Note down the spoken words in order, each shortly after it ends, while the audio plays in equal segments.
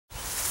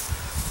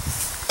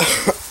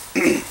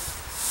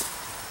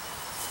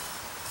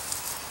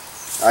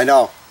I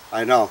know.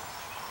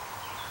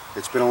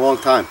 It's been a long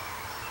time.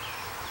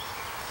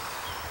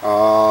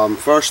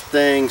 First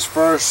things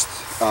first,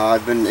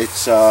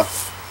 it's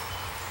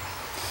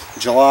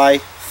July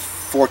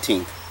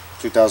 14th,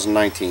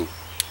 2019.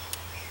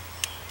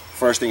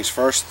 First things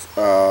first,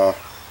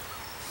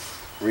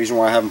 reason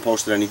why I haven't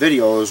posted any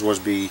videos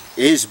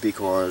is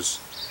because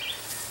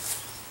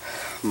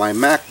my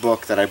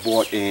MacBook that I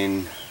bought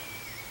in,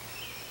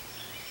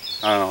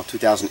 I don't know,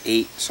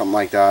 2008, something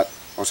like that,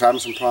 I was having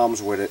some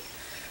problems with it,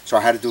 so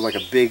I had to do like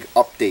a big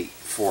update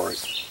for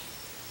it.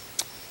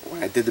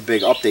 When I did the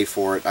big update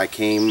for it, I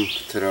came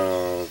to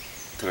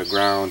the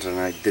grounds and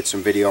I did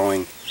some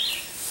videoing,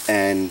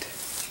 and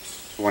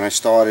when I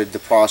started the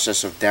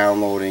process of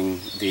downloading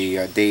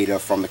the data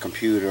from the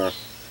computer,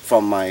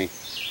 from my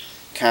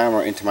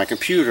camera into my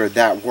computer,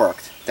 that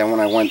worked. Then when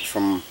I went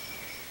from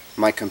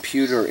my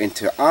computer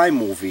into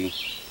iMovie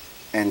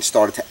and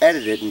started to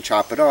edit it and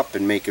chop it up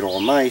and make it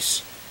all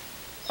nice,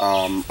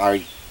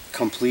 I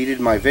completed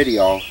my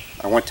video.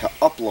 I went to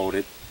upload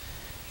it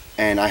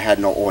and I had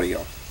no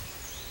audio.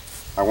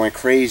 I went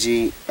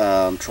crazy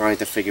trying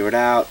to figure it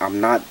out. I'm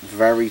not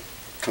very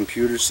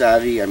computer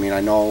savvy. I mean,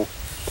 I know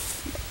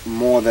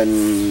more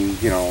than,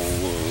 you know,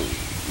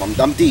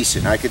 I'm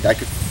decent. I could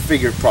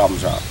figure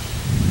problems out.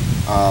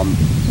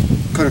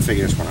 Couldn't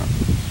figure this one out.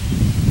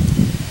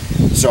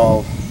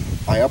 So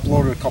I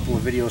uploaded a couple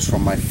of videos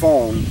from my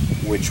phone,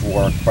 which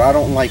worked, but I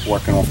don't like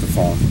working off the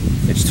phone.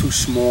 It's too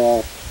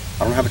small.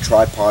 I don't have a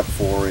tripod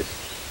for it.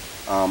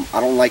 I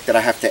don't like that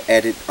I have to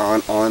edit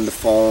on the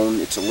phone.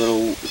 It's a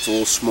little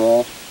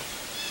small.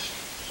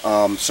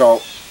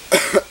 So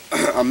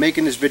I'm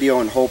making this video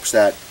in hopes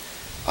that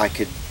I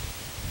could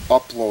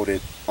upload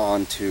it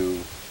onto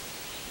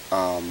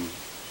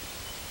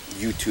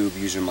YouTube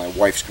using my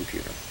wife's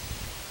computer,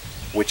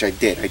 which I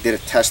did. I did a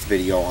test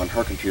video on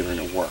her computer and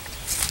it worked.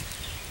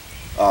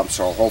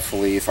 So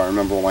hopefully, if I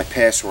remember all my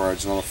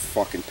passwords, another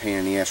fucking pain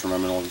in the ass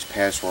remembering all these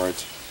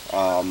passwords,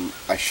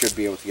 I should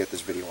be able to get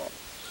this video up.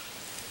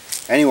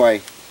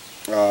 Anyway,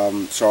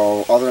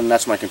 so other than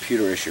that's my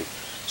computer issue.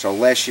 So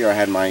last year I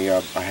had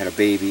I had a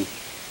baby,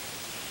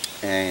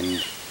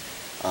 and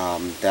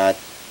that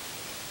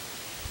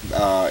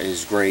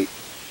is great.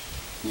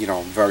 You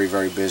know, very,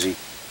 very busy.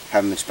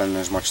 Haven't been spending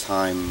as much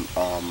time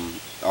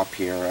up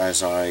here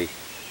as I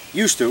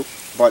used to,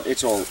 but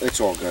it's all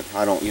good.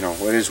 I don't, you know,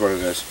 it is what it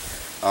is.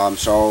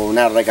 So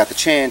now that I got the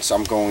chance,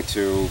 I'm going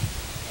to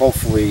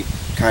hopefully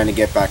kind of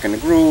get back in the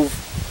groove,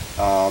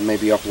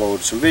 maybe upload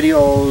some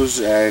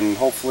videos, and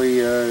hopefully,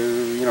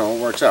 you know,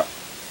 it works out.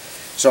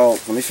 So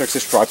let me fix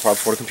this tripod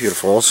before the computer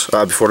falls,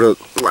 before the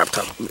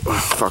laptop,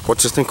 fuck,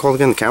 what's this thing called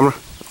again, the camera?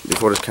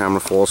 Before this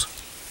camera falls.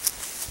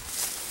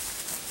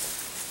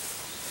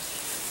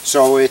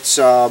 So it's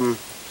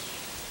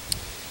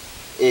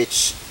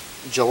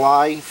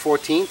July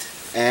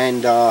 14th,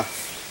 and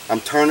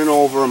I'm turning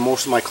over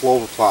most of my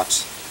clover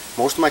plots.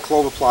 Most of my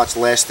clover plots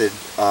lasted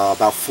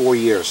about 4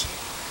 years.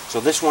 So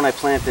this one I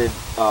planted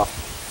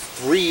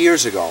 3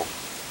 years ago.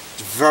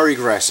 It's very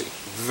grassy,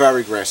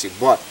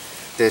 but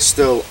there's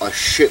still a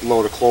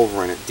shitload of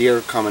clover in it.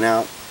 Deer coming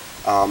out.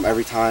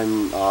 Every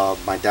time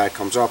my dad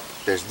comes up,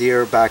 there's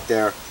deer back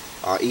there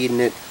eating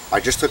it. I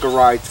just took a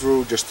ride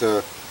through just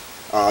to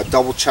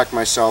double check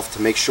myself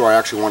to make sure I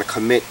actually want to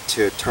commit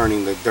to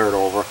turning the dirt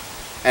over,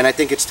 and I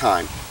think it's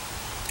time.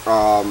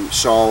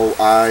 So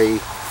I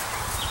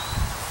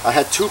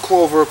had 2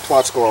 clover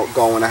plots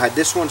going. I had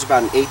this one's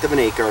about 1/8 of an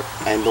acre,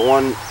 and the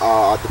one,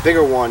 the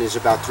bigger one, is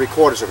about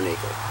 3/4 of an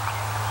acre.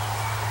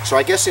 So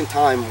I guess in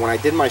time, when I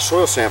did my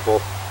soil sample,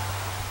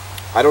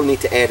 I don't need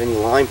to add any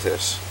lime to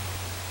this.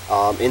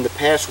 In the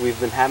past, we've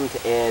been having to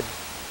add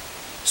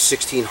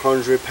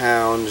 1,600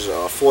 pounds,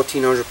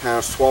 1,400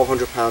 pounds,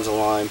 1,200 pounds of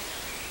lime.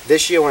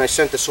 This year, when I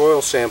sent the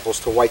soil samples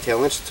to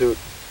Whitetail Institute,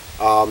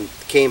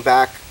 came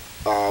back,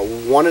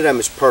 one of them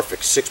is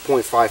perfect,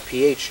 6.5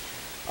 pH,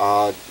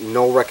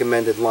 no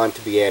recommended lime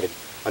to be added.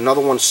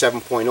 Another one,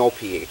 7.0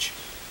 pH.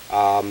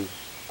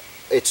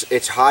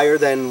 It's higher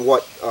than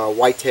what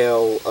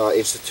Whitetail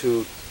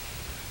Institute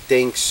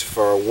thinks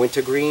for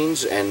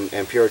wintergreens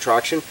and pure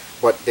attraction,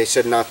 but they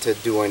said not to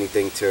do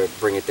anything to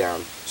bring it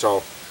down.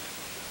 So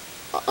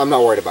I'm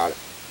not worried about it.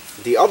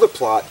 The other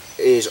plot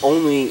is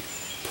only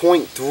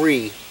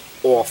 0.3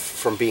 off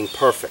from being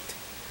perfect.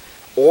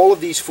 All of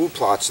these food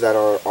plots that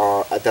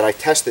that I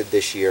tested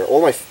this year,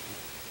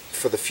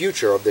 for the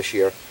future of this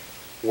year,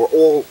 were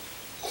all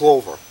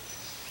clover.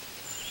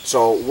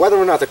 So whether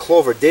or not the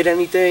clover did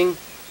anything,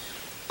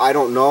 I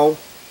don't know,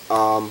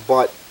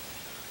 but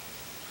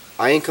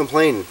I ain't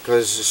complaining,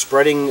 because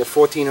spreading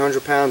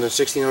 1,400 pounds and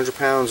 1,600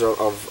 pounds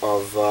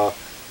of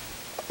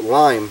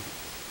lime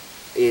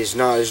is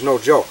no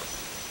joke.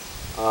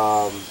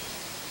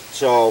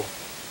 So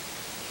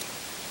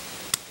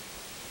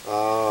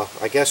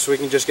I guess we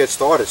can just get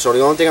started. So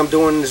the only thing I'm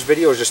doing in this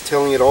video is just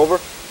tilling it over.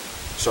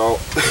 So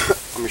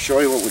let me show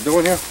you what we're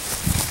doing here.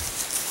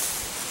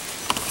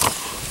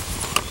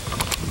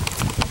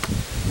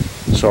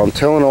 So I'm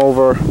tilling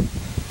over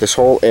this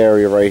whole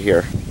area right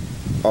here.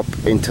 up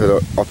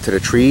to the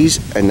trees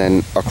and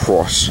then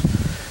across.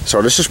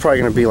 So this is probably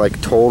going to be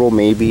like total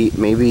maybe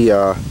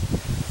a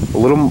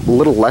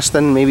little less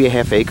than maybe a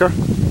half acre.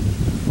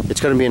 It's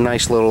going to be a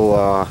nice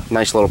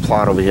little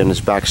plot over here in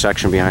this back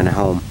section behind the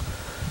home.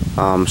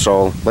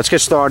 So let's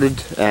get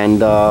started,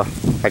 and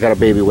I got a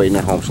baby waiting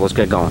at home, so let's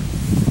get going.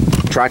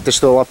 Tractor's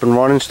still up and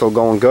running, still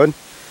going good.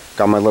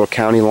 Got my little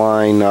county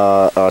line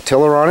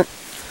tiller on it,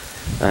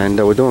 and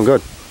we're doing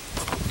good.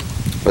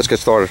 Let's get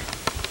started.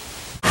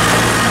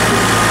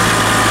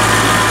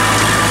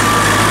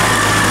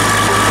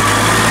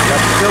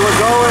 Got the tiller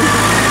going.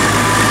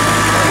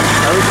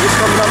 Everything's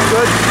coming up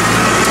good.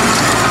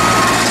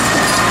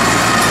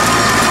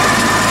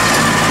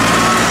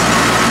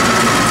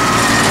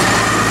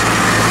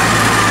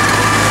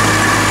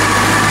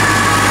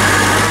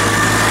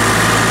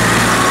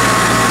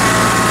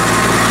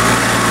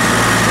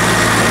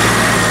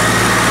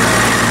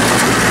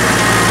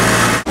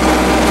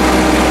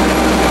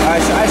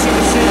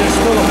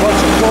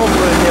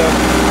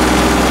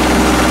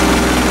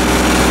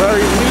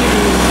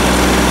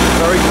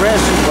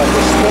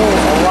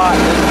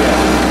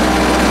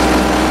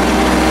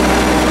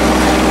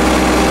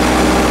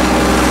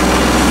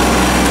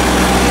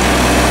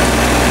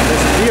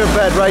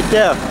 Right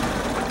there.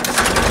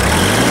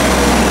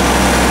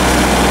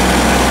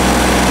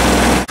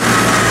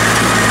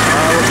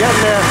 We're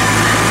getting there.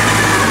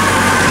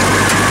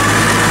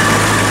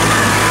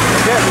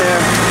 We're getting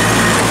there.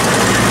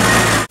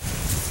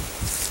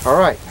 All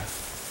right.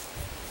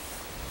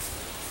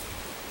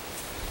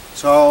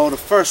 So the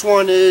first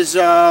one is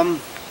all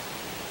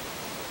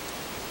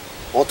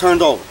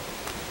turned over.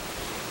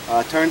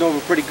 Turned over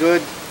pretty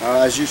good.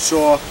 As you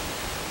saw,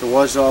 there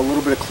was a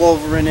little bit of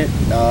clover in it.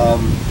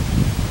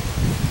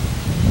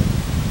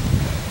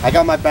 I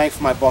got my bang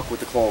for my buck with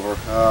the clover.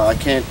 I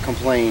can't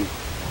complain.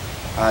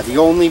 The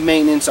only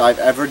maintenance I've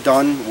ever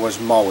done was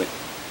mow it.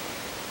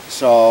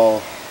 So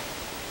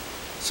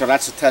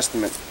that's a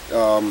testament.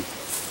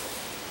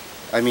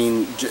 I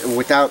mean,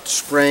 without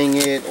spraying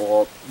it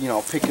or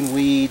picking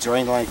weeds or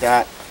anything like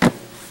that,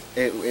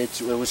 it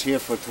was here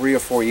for 3 or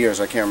 4 years.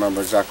 I can't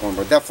remember exactly when,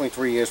 but definitely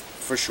 3 years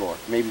for sure,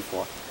 maybe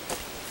 4.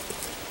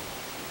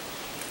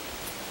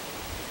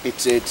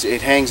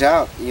 It hangs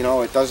out,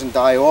 it doesn't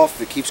die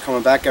off. It keeps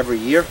coming back every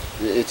year.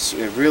 It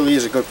really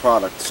is a good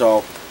product.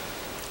 So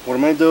what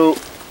I'm going to do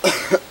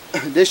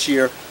this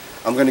year,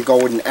 I'm going to go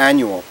with an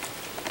annual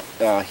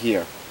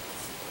here.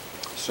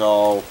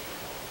 So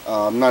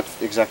I'm not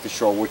exactly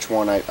sure which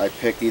one I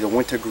picked, either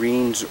Winter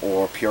Greens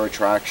or Pure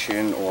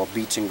Attraction or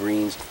Beets and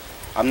Greens.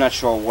 I'm not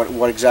sure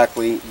what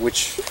exactly,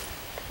 which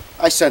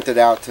I sent it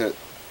out to.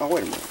 Oh,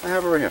 wait a minute, I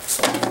have it right here.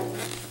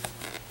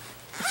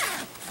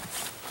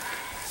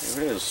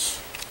 There it is.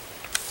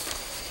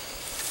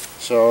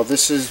 So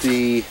this is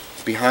the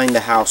behind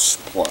the house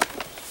plot.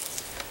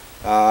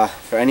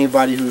 For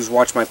anybody who's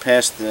watched my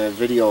past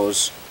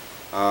videos,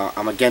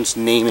 I'm against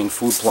naming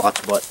food plots,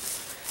 but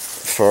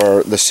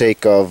for the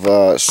sake of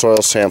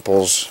soil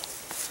samples,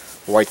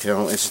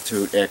 Whitetail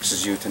Institute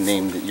asks you to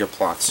name your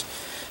plots.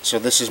 So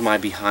this is my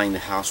behind the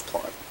house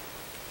plot.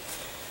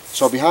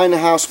 So behind the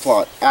house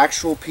plot,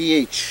 actual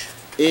pH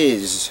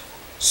is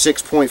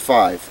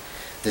 6.5.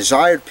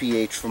 Desired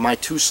pH for my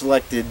 2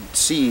 selected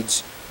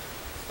seeds,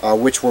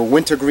 which were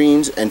Winter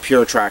Greens and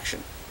Pure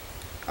Attraction.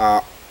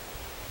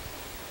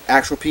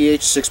 Actual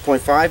pH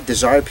 6.5,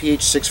 desired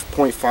pH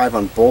 6.5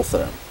 on both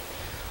of them.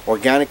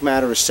 Organic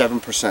matter is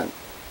 7%.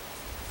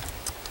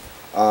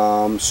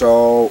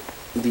 So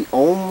the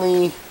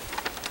only,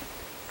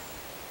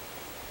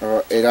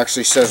 it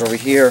actually says over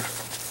here,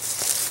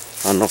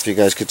 I don't know if you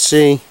guys could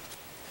see,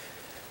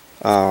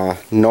 no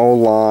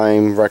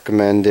lime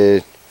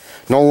recommended.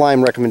 No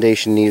lime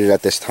recommendation needed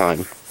at this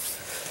time.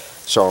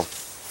 So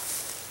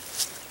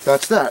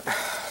that's that.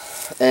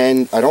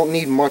 And I don't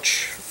need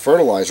much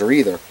fertilizer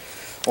either.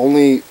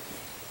 Only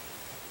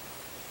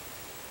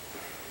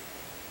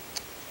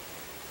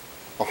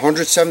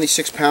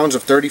 176 pounds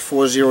of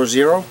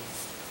 3400.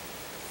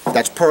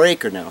 That's per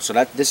acre now. So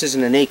this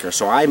isn't an acre.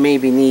 So I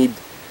maybe need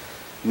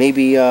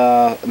maybe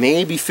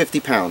 50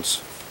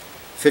 pounds.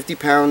 50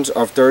 pounds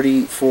of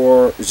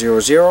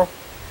 3400.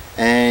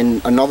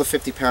 And another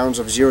 50 pounds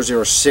of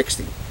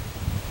 0060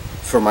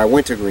 for my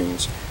Winter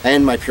Greens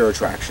and my Pure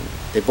Attraction.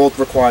 They both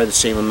require the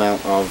same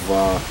amount of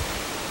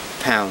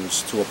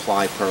pounds to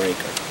apply per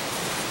acre.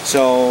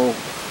 So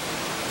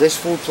this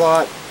food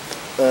plot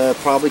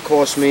probably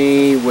cost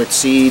me, with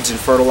seeds and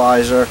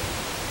fertilizer,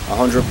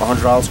 $100,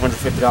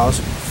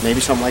 $150, maybe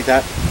something like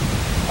that.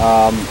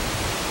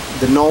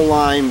 The no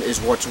lime is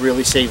what's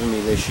really saving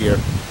me this year.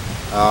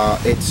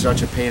 It's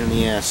such a pain in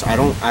the ass. I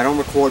don't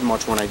record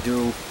much when I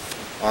do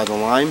the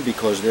lime,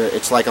 because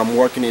it's like I'm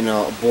working in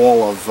a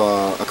ball of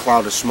a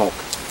cloud of smoke.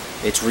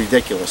 It's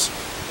ridiculous.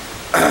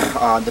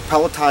 The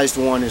pelletized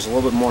one is a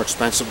little bit more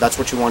expensive. That's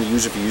what you want to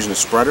use if you're using a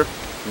spreader.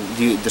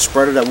 The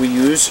spreader that we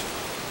use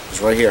is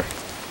right here.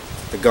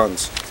 The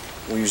guns.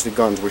 We use the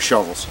guns with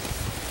shovels.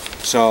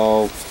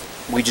 So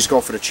we just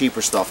go for the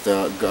cheaper stuff.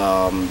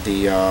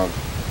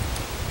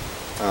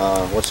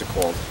 What's it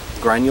called?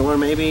 granular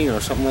maybe, or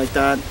something like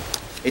that.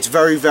 It's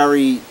very,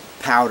 very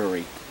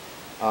powdery.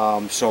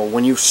 So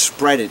when you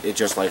spread it, it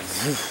just like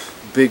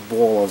big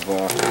ball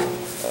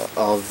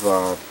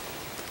of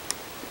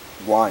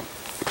wine.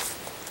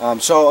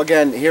 So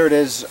again, here it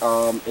is.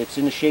 It's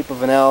in the shape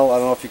of an L. I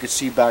don't know if you could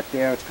see back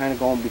there. It's kind of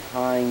going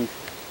behind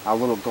our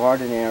little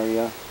garden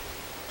area.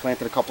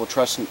 Planted a couple of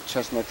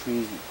chestnut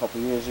trees a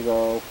couple of years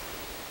ago,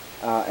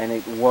 and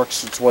it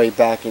works its way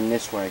back in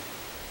this way.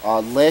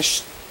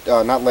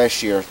 Not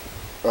last year,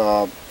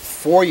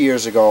 4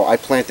 years ago, I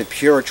planted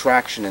Pure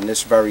Attraction in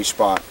this very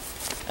spot,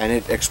 and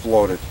it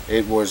exploded.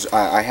 It was,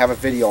 I have a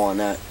video on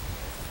that.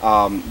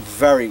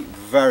 Very,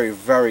 very,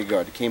 very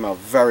good. It came out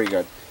very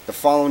good. The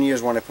following year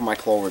is when I put my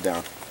clover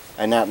down,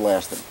 and that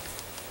lasted.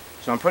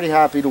 So I'm pretty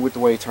happy with the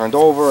way it turned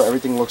over.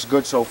 Everything looks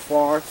good so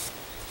far.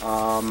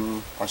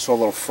 I saw a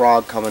little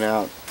frog coming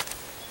out.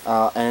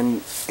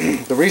 And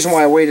the reason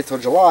why I waited till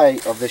July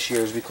of this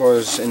year is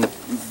because in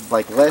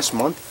like last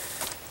month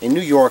in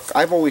New York,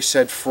 I've always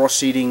said frost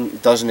seeding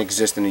doesn't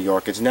exist in New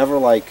York. It's never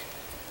like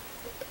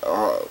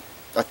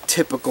a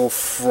typical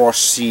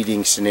frost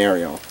seeding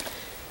scenario.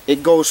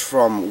 It goes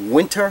from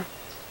winter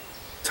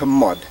to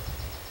mud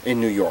in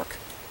New York.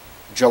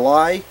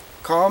 July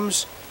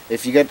comes,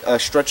 if you get a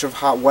stretch of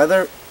hot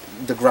weather,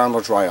 the ground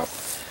will dry up.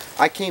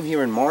 I came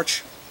here in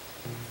March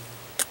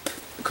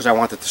because I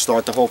wanted to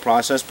start the whole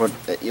process, but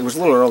it was a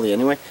little early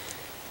anyway.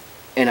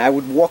 And I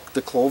would walk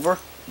the clover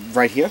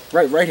right here,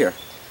 right here,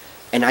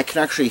 and I could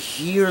actually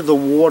hear the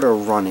water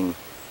running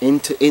in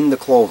the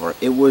clover.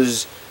 It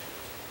was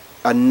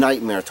a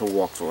nightmare to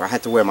walk through. I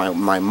had to wear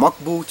my muck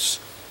boots.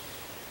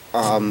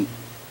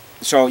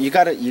 So you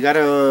gotta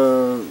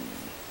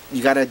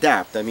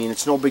adapt. I mean,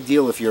 it's no big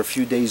deal if you're a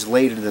few days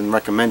later than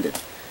recommended.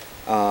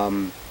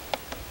 The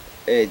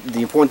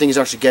important thing is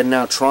actually getting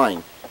out,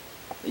 trying.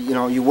 You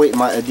know, you wait.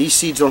 These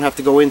seeds don't have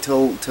to go in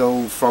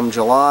till from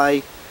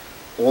July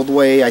all the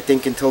way, I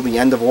think, until the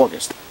end of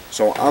August.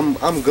 So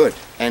I'm good.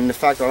 And the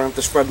fact that I don't have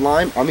to spread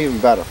lime, I'm even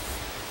better.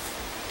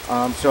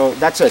 So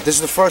that's it. This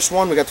is the first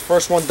one. We got the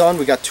first one done.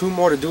 We got 2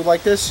 more to do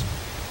like this,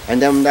 and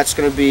then that's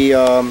going to be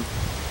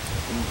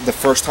the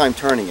first time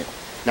turning it.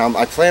 Now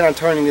I plan on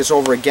turning this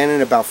over again in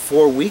about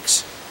 4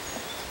 weeks.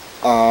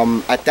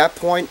 At that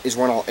point is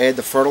when I'll add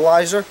the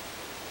fertilizer,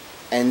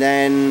 and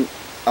then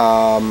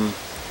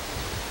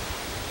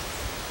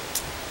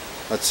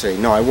let's see.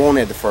 No, I won't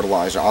add the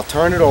fertilizer. I'll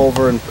turn it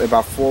over in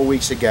about 4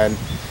 weeks again,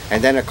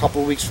 and then a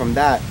couple of weeks from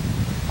that,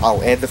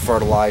 I'll add the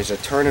fertilizer,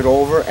 turn it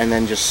over, and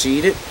then just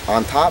seed it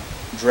on top,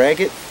 drag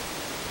it,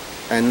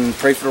 and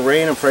pray for the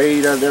rain and pray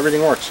that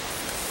everything works.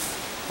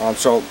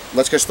 So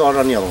let's get started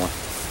on the other one.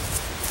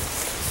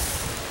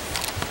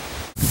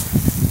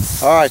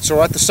 Alright, so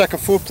we're at the second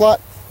food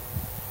plot.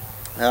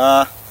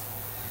 Ran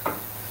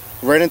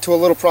into a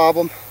little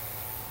problem.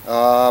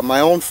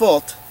 My own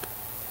fault.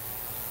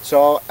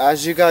 So,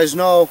 as you guys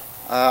know,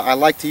 I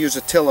like to use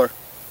a tiller.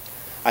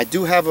 I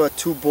do have a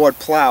 2-board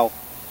plow,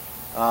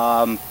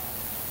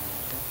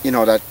 you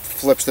know, that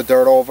flips the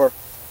dirt over.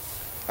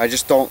 I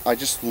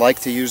just like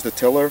to use the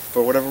tiller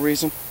for whatever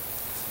reason.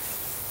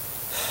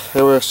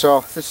 Anyway,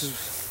 so this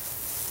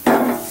is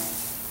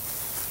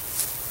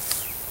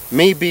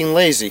me being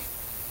lazy.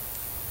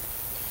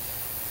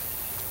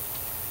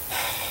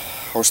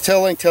 I was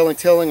tilling.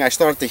 I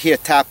started to hear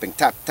tapping,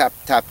 tap, tap,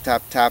 tap,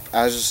 tap, tap,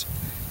 as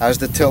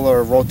the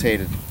tiller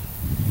rotated.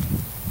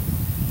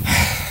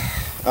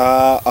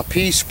 A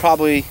piece,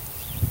 probably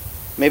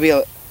maybe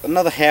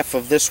another half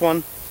of this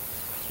one,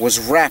 was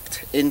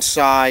wrapped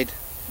inside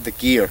the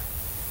gear.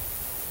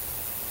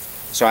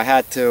 So I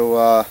had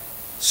to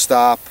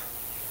stop,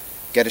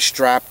 get a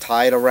strap,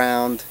 tie it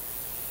around,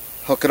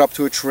 hook it up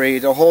to a tree.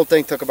 The whole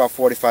thing took about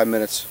 45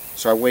 minutes,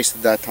 so I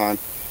wasted that time.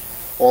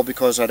 All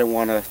because I didn't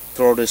want to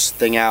throw this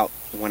thing out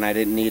when I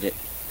didn't need it.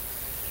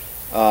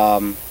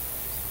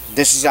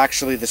 This is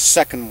actually the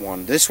second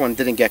one. This one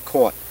didn't get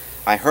caught.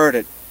 I heard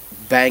it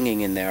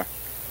banging in there.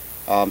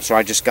 So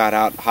I just got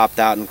out, hopped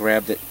out and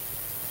grabbed it.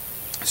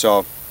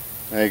 So,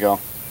 there you go.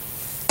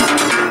 So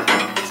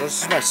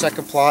this is my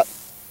second plot.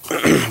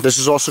 This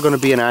is also going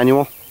to be an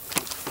annual.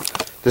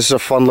 This is a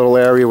fun little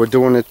area. We're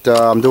doing it,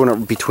 I'm doing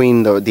it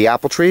between the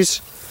apple trees.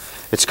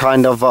 It's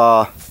kind of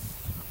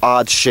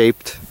odd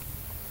shaped.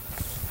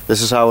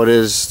 This is how it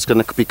is. It's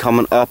going to be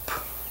coming up,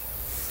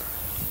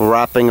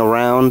 wrapping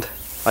around.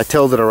 I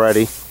tilled it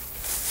already.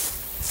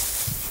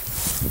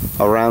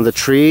 Around the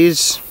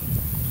trees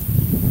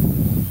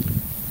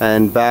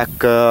and back,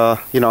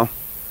 you know,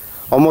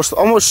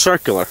 almost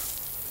circular.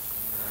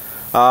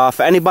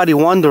 For anybody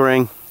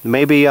wondering,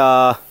 maybe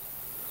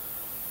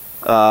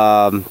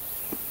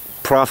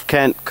Prof.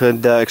 Kent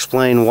could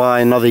explain why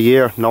another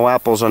year no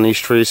apples on these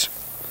trees.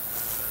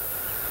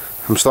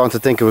 I'm starting to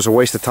think it was a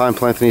waste of time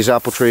planting these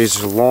apple trees.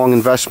 It's a long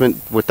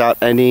investment without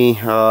any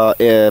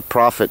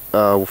profit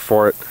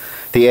for it.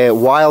 The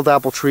wild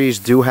apple trees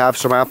do have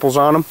some apples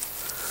on them.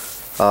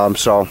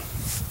 So,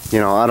 you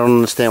know, I don't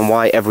understand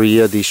why every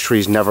year these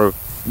trees never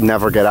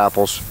get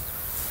apples.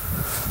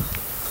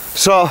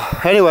 So,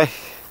 anyway,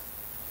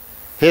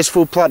 here's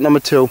food plot number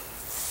 2.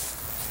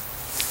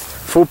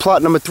 Food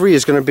plot number 3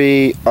 is going to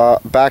be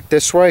back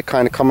this way,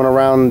 kind of coming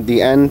around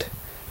the end,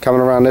 coming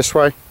around this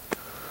way.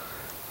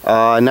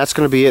 And that's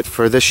going to be it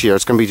for this year.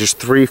 It's going to be just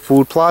 3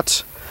 food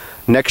plots.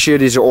 Next year,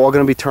 these are all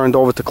going to be turned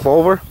over to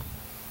clover.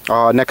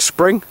 Next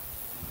spring,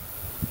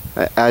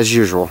 as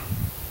usual.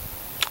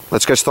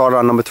 Let's get started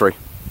on number 3.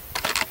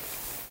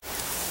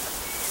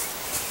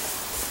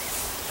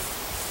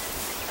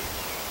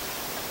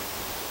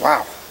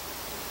 Wow.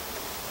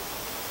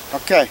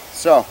 Okay,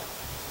 so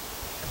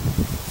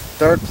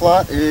 3rd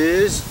plot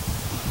is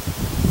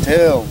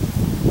tilled.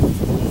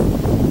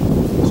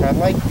 So I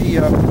like the,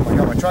 oh my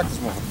god, my tractor's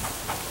moving.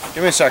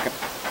 Give me a second.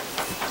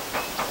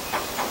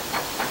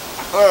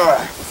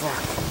 Fuck.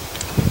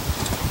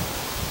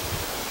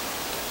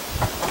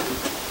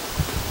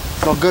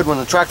 It's no good when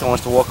the tractor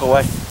wants to walk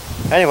away.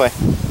 Anyway,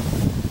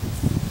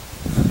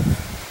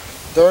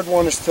 3rd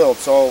one is tilled,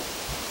 so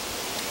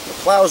the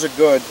plows are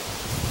good,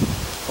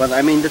 but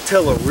I mean the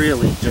tiller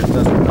really just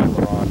doesn't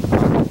deliver on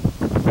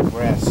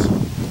grass.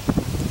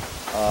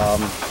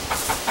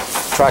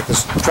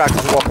 Tractor's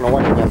walking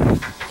away again.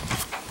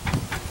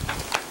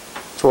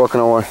 It's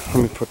walking away.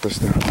 Let me put this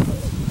down.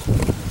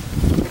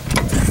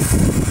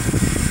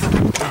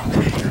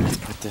 Okay, let's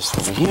put this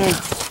over here.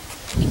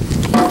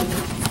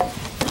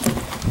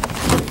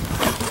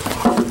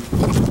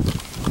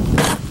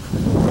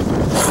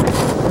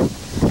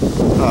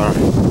 Alright.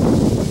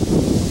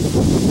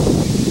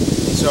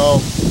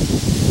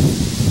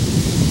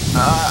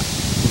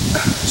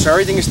 So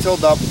everything is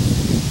tilled up.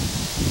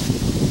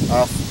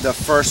 The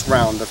first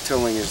round of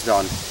tilling is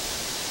done.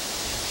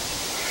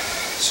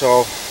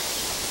 So,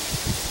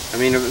 I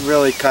mean, it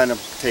really kind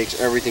of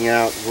takes everything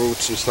out,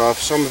 roots and stuff.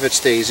 Some of it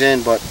stays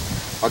in, but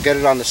I'll get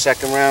it on the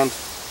 2nd round.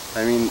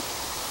 I mean,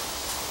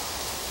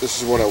 this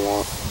is what I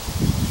want.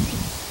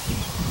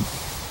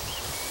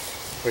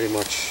 Pretty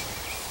much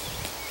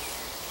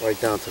right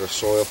down to the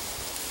soil,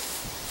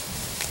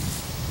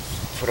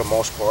 for the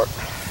most part.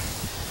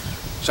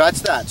 So that's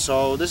that.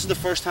 So this is the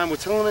first time we're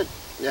tilling it,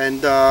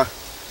 and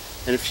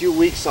in a few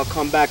weeks I'll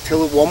come back,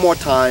 till it one more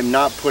time,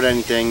 not put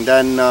anything.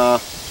 Then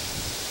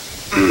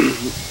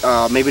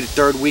maybe the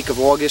 3rd week of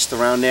August,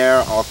 around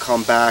there, I'll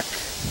come back,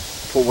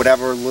 put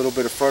whatever little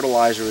bit of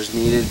fertilizer is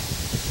needed,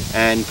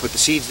 and put the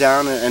seeds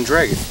down and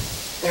drag it.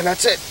 And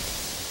that's it.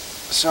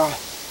 So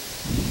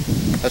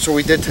that's what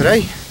we did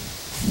today.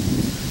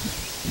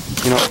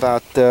 You know,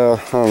 about I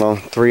don't know,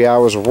 3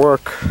 hours of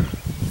work.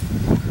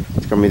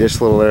 It's gonna be this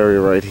little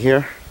area right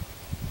here,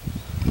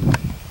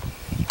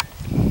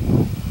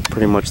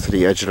 pretty much to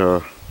the edge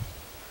of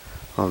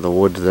the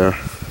woods there.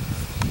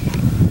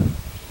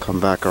 Come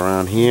back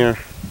around here.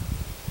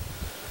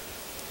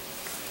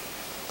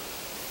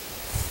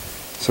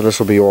 So this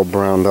will be all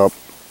browned up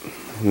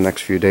in the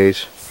next few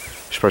days,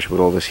 especially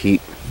with all this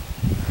heat.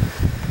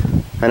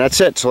 And that's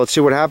it. So let's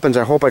see what happens.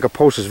 I hope I can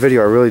post this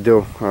video. I really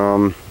do.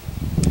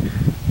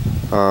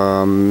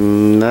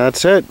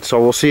 That's it.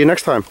 So we'll see you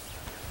next time.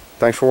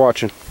 Thanks for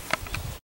watching.